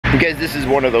You guys, this is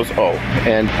one of those,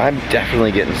 and I'm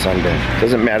definitely getting sunburned.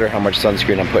 Doesn't matter how much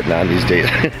sunscreen I'm putting on these days.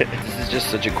 This is just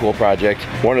such a cool project.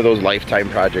 One of those lifetime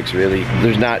projects, really.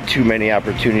 There's not too many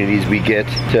opportunities we get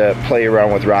to play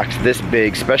around with rocks this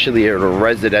big, especially in a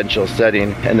residential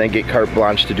setting, and then get carte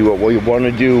blanche to do what we want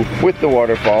to do with the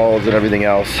waterfalls and everything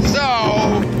else. So,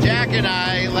 Jack and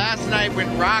I last night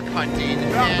went rock hunting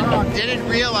and didn't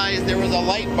realize there was a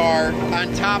light bar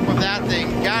on top of that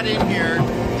thing. Got in here,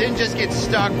 didn't just get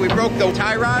stuck. We broke the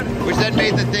tie rod, which then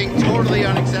made the thing totally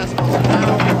inaccessible. So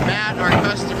now Matt, our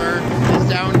customer, is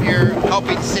down here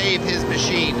helping save his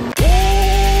machine.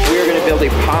 We are going to build a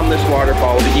pondless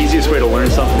waterfall. The easiest way to learn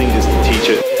something is to teach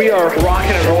it. We are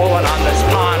rocking and rolling on this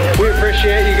pond. We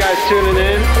appreciate you guys tuning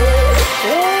in.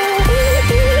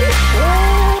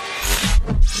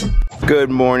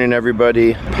 Good morning,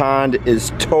 everybody. Pond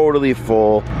is totally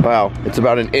full. Wow, it's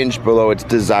about an inch below its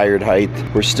desired height.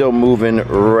 We're still moving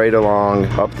right along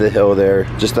up the hill there.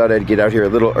 Just thought I'd get out here a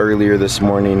little earlier this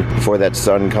morning before that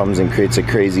sun comes and creates a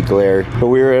crazy glare. But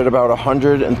we were at about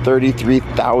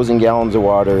 133,000 gallons of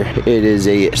water. It is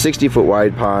a 60-foot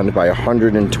wide pond by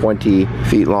 120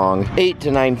 feet long, 8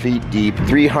 to 9 feet deep,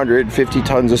 350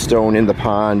 tons of stone in the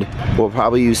pond. We'll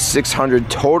probably use 600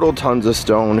 total tons of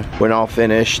stone when all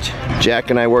finished.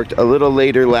 Jack and I worked a little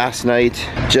later last night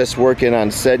just working on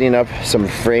setting up some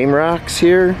frame rocks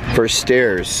here for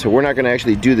stairs. So we're not going to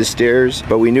actually do the stairs,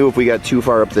 but we knew if we got too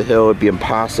far up the hill it'd be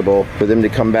impossible for them to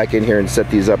come back in here and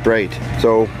set these up right.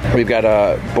 So we've got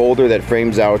a boulder that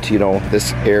frames out, you know,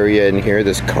 this area in here,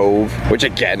 this cove, which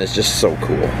again is just so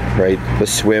cool, right? The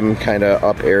swim kind of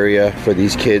up area for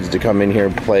these kids to come in here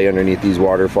and play underneath these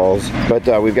waterfalls.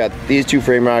 But we've got these two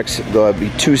frame rocks. There'll be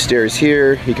two stairs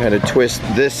here. You kind of twist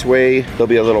this way. There'll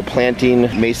be a little planting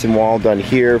mason wall done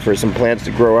here for some plants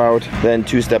to grow out. Then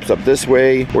 2 steps up this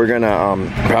way. We're gonna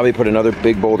probably put another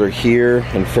big boulder here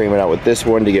and frame it out with this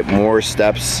one to get more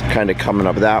steps kind of coming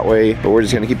up that way. But we're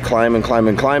just gonna keep climbing,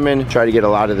 try to get a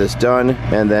lot of this done,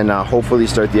 and then hopefully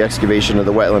start the excavation of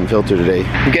the wetland filter today.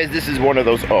 You guys, this is one of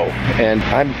those, and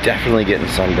I'm definitely getting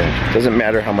sunburned. Doesn't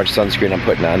matter how much sunscreen I'm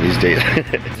putting on these days.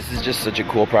 This is just such a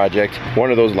cool project.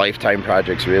 One of those lifetime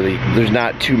projects, really. There's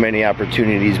not too many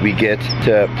opportunities we get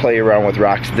to play around with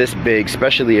rocks this big,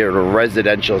 especially in a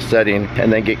residential setting,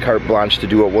 and then get carte blanche to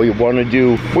do what we want to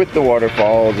do with the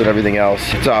waterfalls and everything else.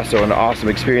 It's also an awesome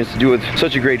experience to do with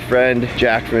such a great friend,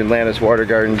 Jaak from Atlantis Water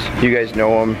Gardens. You guys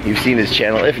know him, you've seen his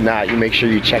channel. If not, you make sure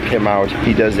you check him out.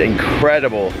 He does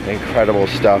incredible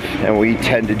stuff, and we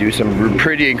tend to do some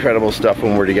pretty incredible stuff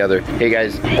when we're together. Hey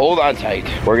guys, hold on tight.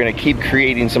 We're gonna keep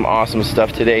creating some awesome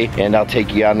stuff today, and I'll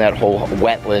take you on that whole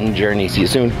wetland journey. See you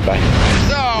soon. Bye.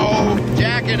 So,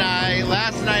 Jack and I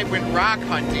last night went rock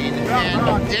hunting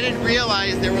and didn't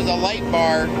realize there was a light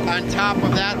bar on top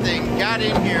of that thing. Got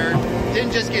in here,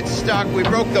 didn't just get stuck. We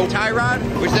broke the tie rod,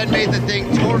 which then made the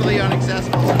thing totally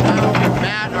inaccessible. So now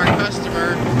Matt, our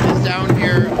customer, is down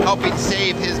here helping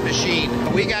save his machine.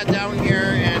 We got down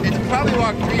here and it's probably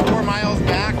walked 3-4 miles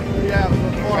back. Yeah,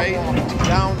 right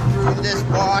down through this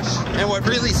wash. And what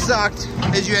really sucked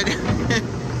is you had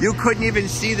you couldn't even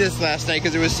see this last night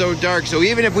because it was so dark. So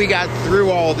even if we got through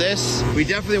all this, we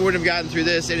definitely wouldn't have gotten through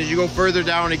this. And as you go further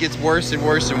down, it gets worse and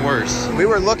worse and worse. We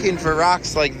were looking for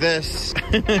rocks like this.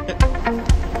 We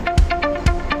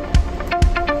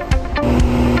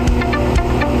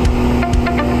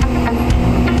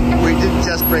didn't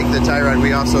just break the tie rod,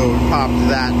 we also popped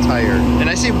that tire. And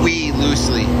I say we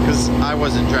loosely because I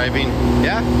wasn't driving.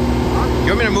 Yeah? You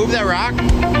want me to move that rock?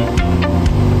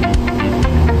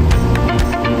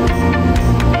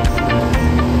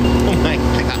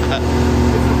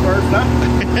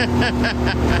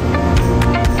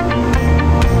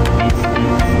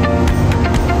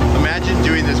 Imagine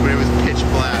doing this when it was pitch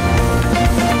black.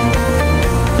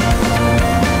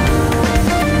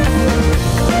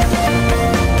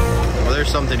 Well,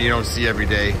 there's something you don't see every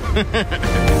day.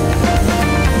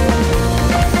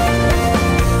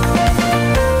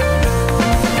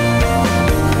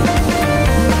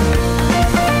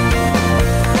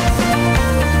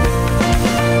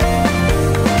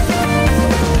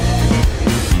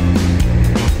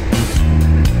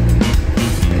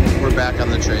 On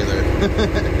the trailer.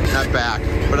 Not back,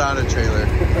 but on a trailer.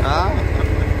 Huh?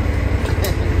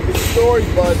 Good story,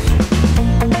 bud.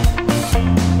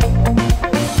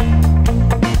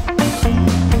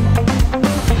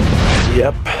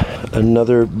 Yep,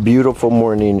 another beautiful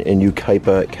morning in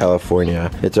Yucaipa,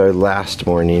 California. It's our last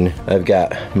morning. I've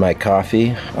got my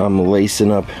coffee. I'm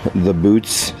lacing up the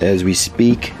boots as we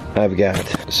speak. I've got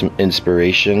some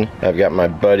inspiration. I've got my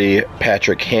buddy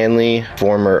Patrick Hanley,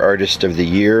 former Artist of the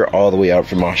Year, all the way out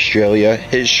from Australia,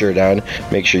 his shirt on.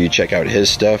 Make sure you check out his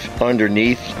stuff.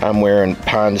 Underneath, I'm wearing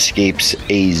Aquascape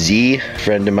AZ,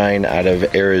 friend of mine out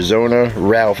of Arizona,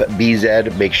 Ralph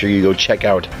BZ. Make sure you go check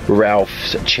out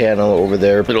Ralph's channel over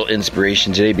there. Little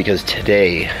inspiration today because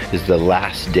today is the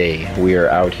last day we are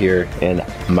out here and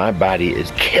my body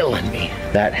is killing me.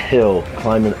 That hill,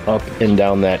 climbing up and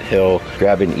down that hill,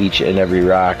 grabbing each and every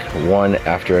rock, one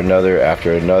after another,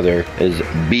 is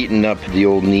beating up the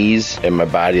old knees and my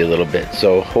body a little bit.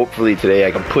 So hopefully today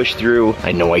I can push through.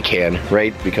 I know I can,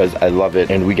 right? Because I love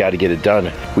it and we got to get it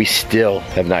done. We still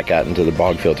have not gotten to the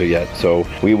bog filter yet. So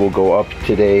we will go up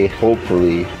today.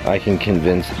 Hopefully I can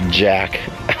convince Jaak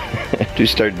to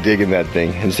start digging that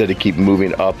thing instead of keep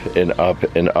moving up and up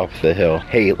and up the hill.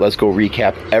 Hey, let's go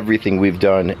recap everything we've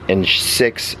done in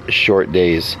 6 short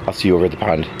days. I'll see you over at the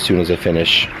pond as soon as I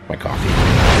finish my coffee.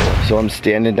 So I'm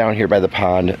standing down here by the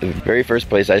pond. The very first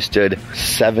place I stood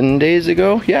 7 days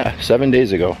ago. Yeah, 7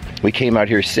 days ago. We came out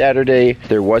here Saturday.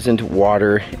 There wasn't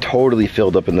water totally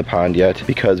filled up in the pond yet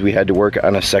because we had to work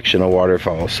on a section of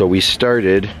waterfall. So we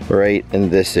started right in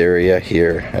this area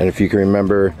here. And if you can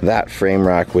remember, that frame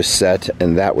rock was set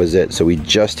and that was it. So we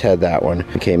just had that one.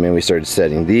 We came in, we started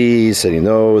setting these, setting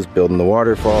those, building the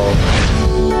waterfall.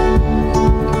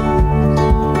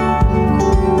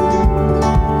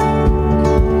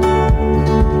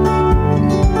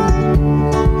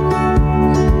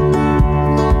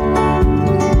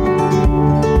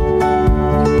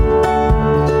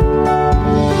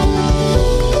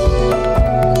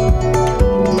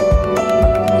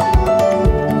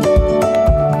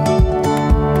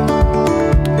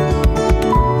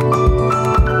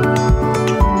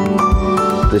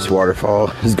 This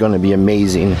waterfall is going to be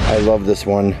amazing. I love this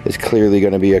one. It's clearly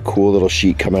going to be a cool little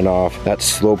sheet coming off. That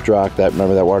sloped rock,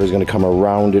 remember that water is going to come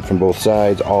around it from both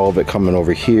sides, all of it coming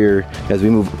over here as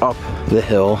we move up the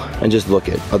hill. And just look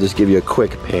I'll just give you a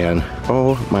quick pan.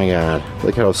 Oh my God,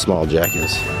 look how small Jaak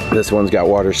is. This one's got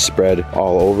water spread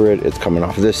all over it. It's coming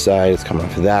off this side, it's coming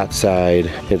off that side.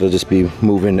 It'll just be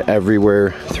moving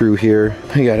everywhere through here.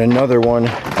 We got another one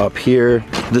up here.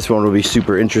 This one will be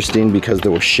super interesting because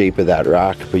of the shape of that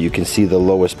rock, but you can see the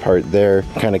lowest part there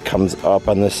kind of comes up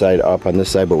on this side,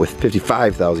 but with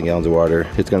 55,000 gallons of water,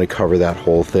 it's going to cover that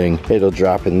whole thing. It'll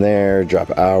drop in there,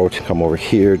 drop out, come over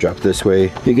here, drop this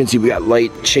way. You can see we got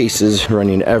light chases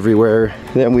running everywhere.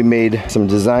 Then we made some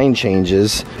design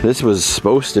changes. This was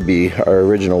supposed to be our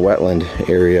original wetland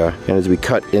area, and as we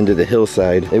cut into the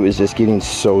hillside, it was just getting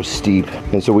so steep,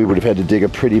 and so we would have had to dig a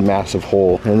pretty massive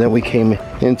hole. And then we came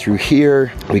in through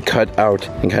here, we cut out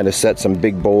and kind of set some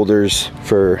big boulders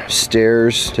for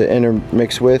stairs to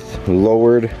intermix with,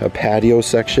 lowered a patio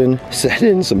section, set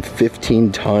in some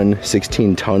 15-ton,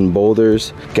 16-ton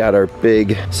boulders, got our big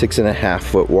 6.5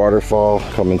 foot waterfall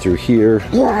coming through here.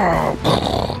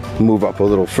 Move up a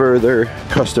little further,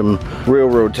 custom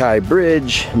railroad tie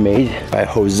bridge made by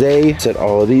Jose. Set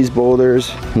all of these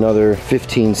boulders, another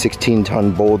 15,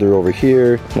 16-ton boulder over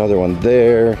here, another one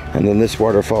there, and then this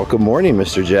waterfall. Good morning,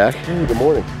 Mr. Jaak. Good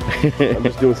morning. I'm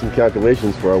just doing some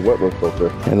calculations for our wetland filter.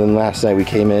 And then last night we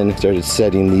came in, started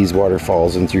setting these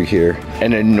waterfalls in through here.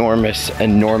 An enormous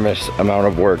amount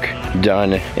of work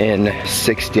done in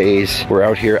 6 days. We're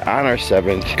out here on our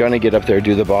 7th, gonna get up there,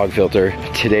 do the bog filter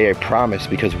today, I promise,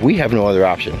 because we have no other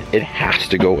option. It has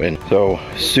to go in. So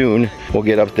soon we'll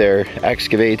get up there,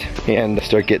 excavate, and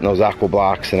start getting those aqua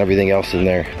blocks and everything else in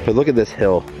there. But look at this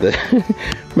hill.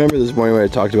 Remember this morning when I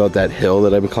talked about that hill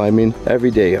that I'm climbing?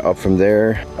 Every day up from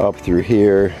there, up through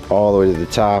here, all the way to the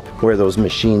top where those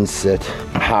machines sit.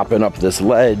 Hopping up this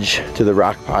ledge to the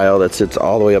rock pile that sits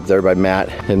all the way up there by Matt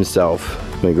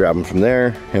himself. We grab them from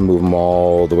there and move them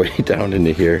all the way down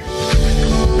into here.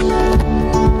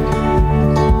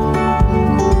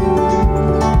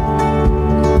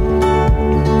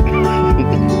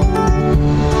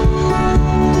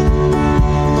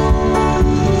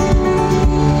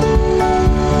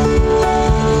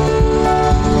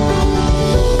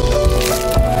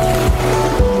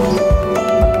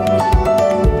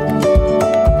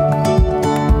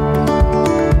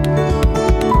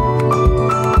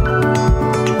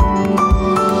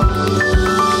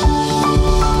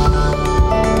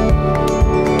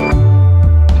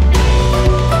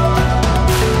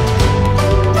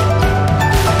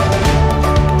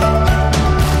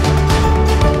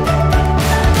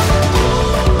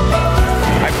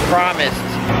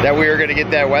 gonna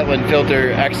get that wetland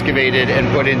filter excavated and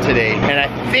put in today. And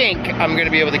I think I'm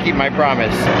gonna be able to keep my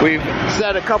promise. We've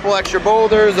set a couple extra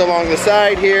boulders along the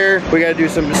side here. We gotta do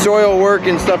some soil work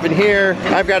and stuff in here.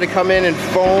 I've got to come in and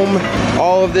foam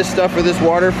all of this stuff for this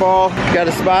waterfall. Got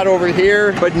a spot over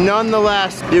here, but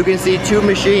nonetheless, you can see two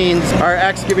machines are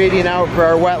excavating out for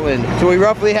our wetland. So we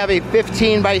roughly have a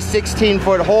 15 by 16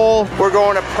 foot hole. We're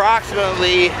going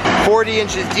approximately 40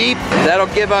 inches deep. That'll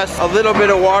give us a little bit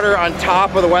of water on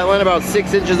top of the wetland, about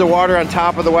 6 inches of water on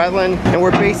top of the wetland. And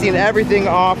we're basing everything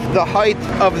off the height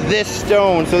of this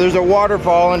stone. So there's a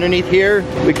waterfall underneath here.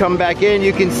 We come back in,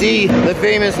 you can see the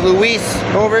famous Luis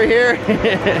over here,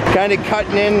 kind of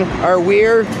cutting in our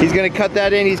weir. He's gonna cut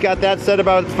that in. He's got that set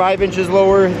about 5 inches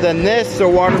lower than this, so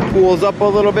water pools up a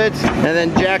little bit. And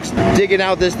then Jack's digging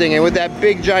out this thing. And with that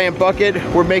big giant bucket,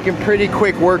 we're making pretty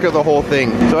quick work of the whole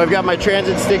thing. So I've got my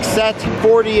transit stick set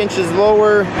 40 inches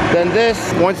lower than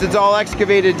this. Once it's all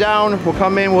excavated down, we'll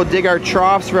come in, we'll dig our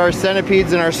troughs for our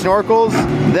centipedes and our snorkels.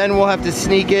 Then we'll have to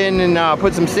sneak in and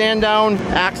put some sand down.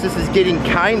 Access is getting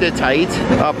kind of tight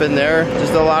up in there.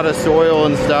 Just a lot of soil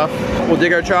and stuff. We'll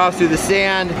dig our troughs through the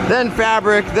sand, then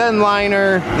fabric, then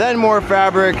liner, then more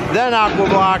fabric, then aqua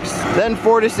blocks, then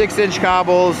 4 to 6 inch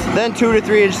cobbles, then 2 to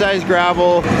 3 inch size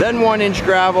gravel, then 1 inch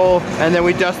gravel, and then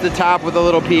we dust the top with a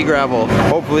little pea gravel.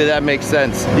 Hopefully that makes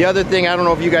sense. The other thing, I don't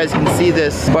know if you guys can see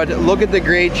this, but look at the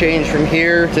grade change from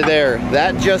here to there.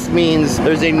 That just means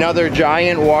there's another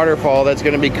giant waterfall that's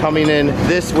going to be coming in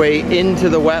this way into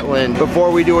the wetland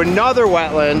before we do another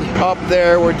wetland up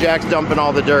there where Jack's dumping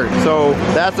all the dirt. So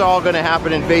that's all going to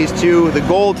happen in phase 2. The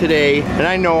goal today, and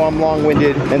I know I'm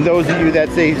long-winded, and those of you that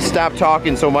say stop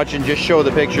talking so much and just show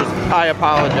the pictures, I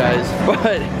apologize.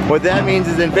 But what that means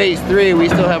is in phase 3, we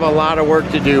still have a lot of work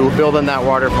to do building that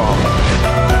waterfall.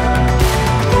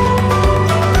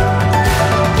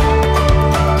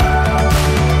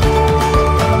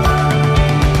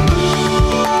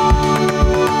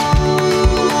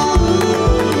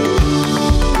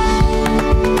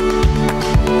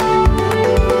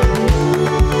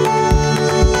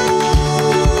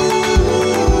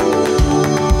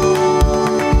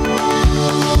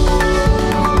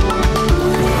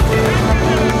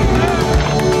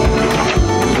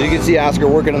 See Oscar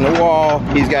working on the wall.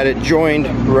 He's got it joined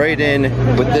right in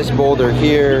with this boulder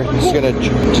here. He's gonna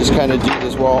just kind of do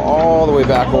this wall all the way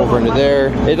back over into there.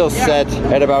 It'll set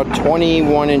at about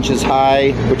 21 inches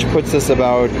high, which puts us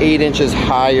about 8 inches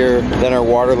higher than our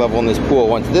water level in this pool.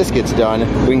 Once this gets done,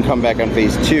 we can come back on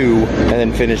phase 2 and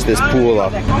then finish this pool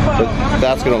up. But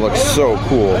that's gonna look so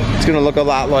cool. It's gonna look a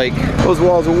lot like those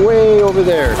walls way over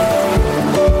there.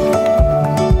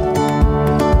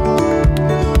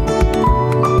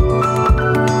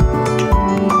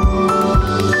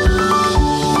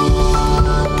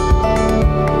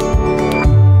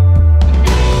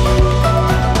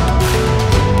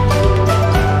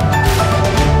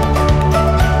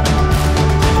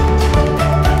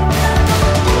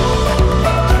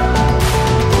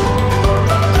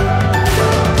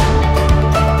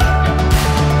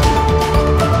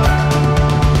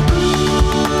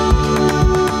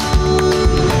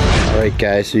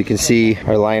 Guys, so you can see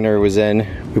our liner was in.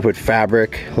 We put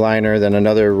fabric, liner, then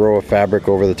another row of fabric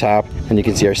over the top. And you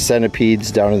can see our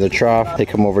centipedes down in the trough. They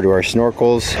come over to our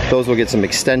snorkels. Those will get some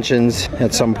extensions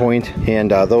at some point. And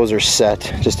those are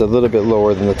set just a little bit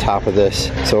lower than the top of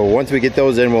this. So once we get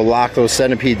those in, we'll lock those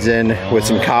centipedes in with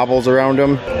some cobbles around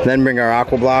them. Then bring our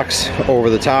aqua blocks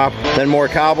over the top. Then more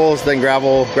cobbles, then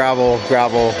gravel, gravel,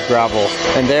 gravel, gravel.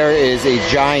 And there is a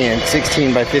giant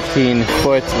 16 by 15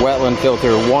 foot wetland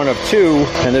filter, one of 2.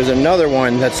 And there's another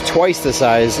one that's twice the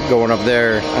size going up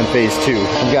there on phase 2.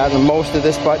 I've gotten most of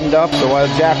this buttoned up, so while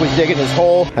Jack was digging his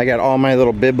hole, I got all my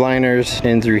little bib liners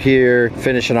in through here,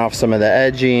 finishing off some of the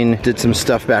edging, did some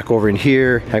stuff back over in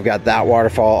here. I've got that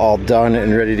waterfall all done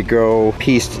and ready to go.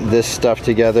 Pieced this stuff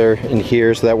together in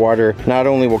here so that water not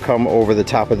only will come over the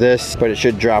top of this, but it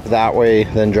should drop that way,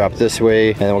 then drop this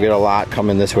way, and then we'll get a lot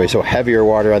coming this way. So heavier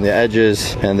water on the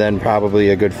edges, and then probably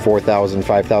a good 4,000,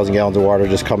 5,000 gallons of water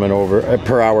just coming over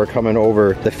per hour coming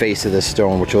over the face of this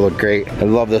stone, which will look great. I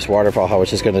love this waterfall, how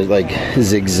it's just gonna like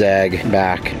zigzag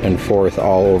back and forth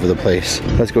all over the place.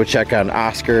 Let's go check on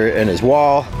Oscar and his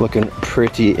wall. Looking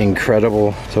pretty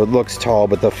incredible. So it looks tall,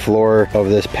 but the floor of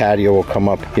this patio will come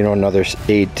up, you know, another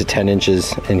 8 to 10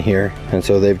 inches in here. And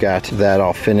so they've got that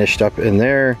all finished up in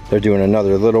there. They're doing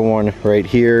another little one right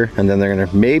here, and then they're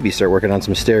gonna maybe start working on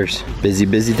some stairs. Busy,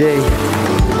 busy day.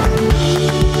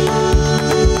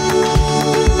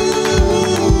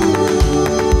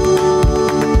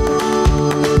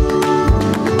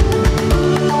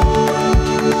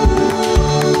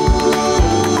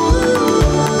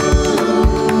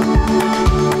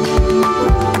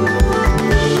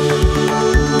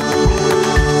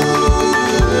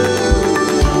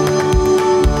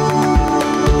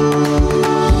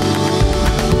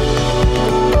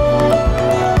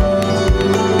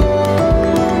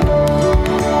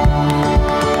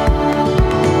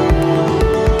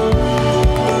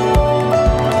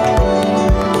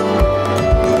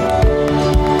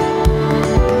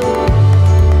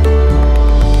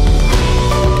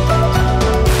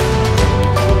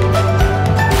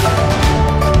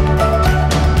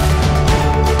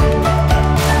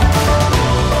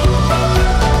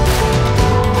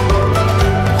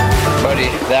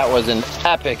 That was an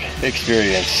epic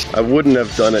experience. I wouldn't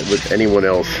have done it with anyone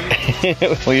else.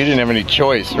 Well, you didn't have any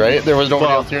choice, right? There was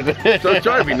nobody else here. So I'm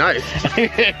trying to be nice.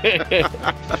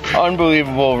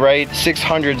 Unbelievable, right?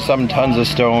 600 some tons of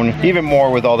stone, even more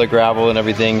with all the gravel and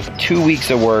everything. 2 weeks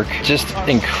of work, just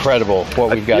incredible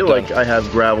what we've got done. I feel like I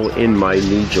have gravel in my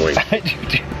knee joint.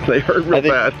 They hurt real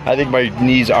bad. I think my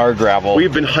knees are gravel.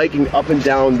 We've been hiking up and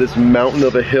down this mountain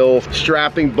of a hill,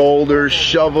 strapping boulders,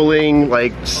 shoveling,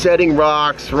 like setting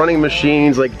rocks, running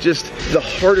machines, like just the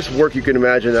hardest work you can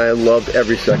imagine. I loved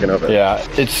every second of it. Yeah,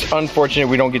 it's unfortunate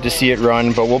we don't get to see it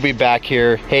run, but we'll be back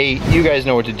here. Hey, you guys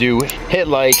know what to do. Hit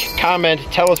like, comment,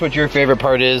 tell us what your favorite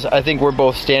part is. I think we're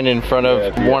both standing in front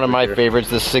of one of my favorites,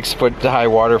 the 6 foot high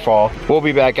waterfall. We'll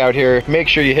be back out here. Make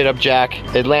sure you hit up Jaak,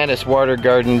 Atlantis Water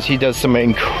Gardens. He does some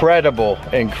incredible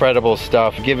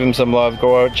stuff. Give him some love.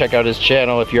 Go out, check out his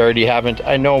channel if you already haven't.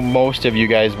 I know most of you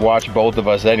guys watch both of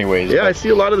us anyways. Yeah, I see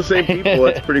a lot of the same people.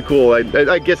 That's pretty cool.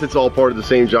 I guess it's all part of the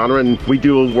same genre, and we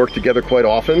do work together quite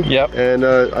often. Yep. And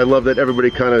I love that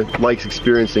everybody kind of likes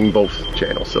experiencing both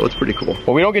channels, so it's pretty cool.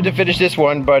 Well, we don't get to finish this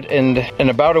one, but in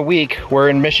about a week, we're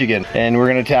in Michigan, and we're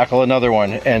gonna tackle another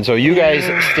one. And so you guys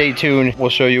stay tuned. We'll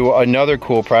show you another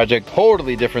cool project,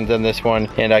 totally different than this one,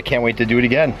 and I can't wait to do it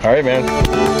again. All right,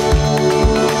 man.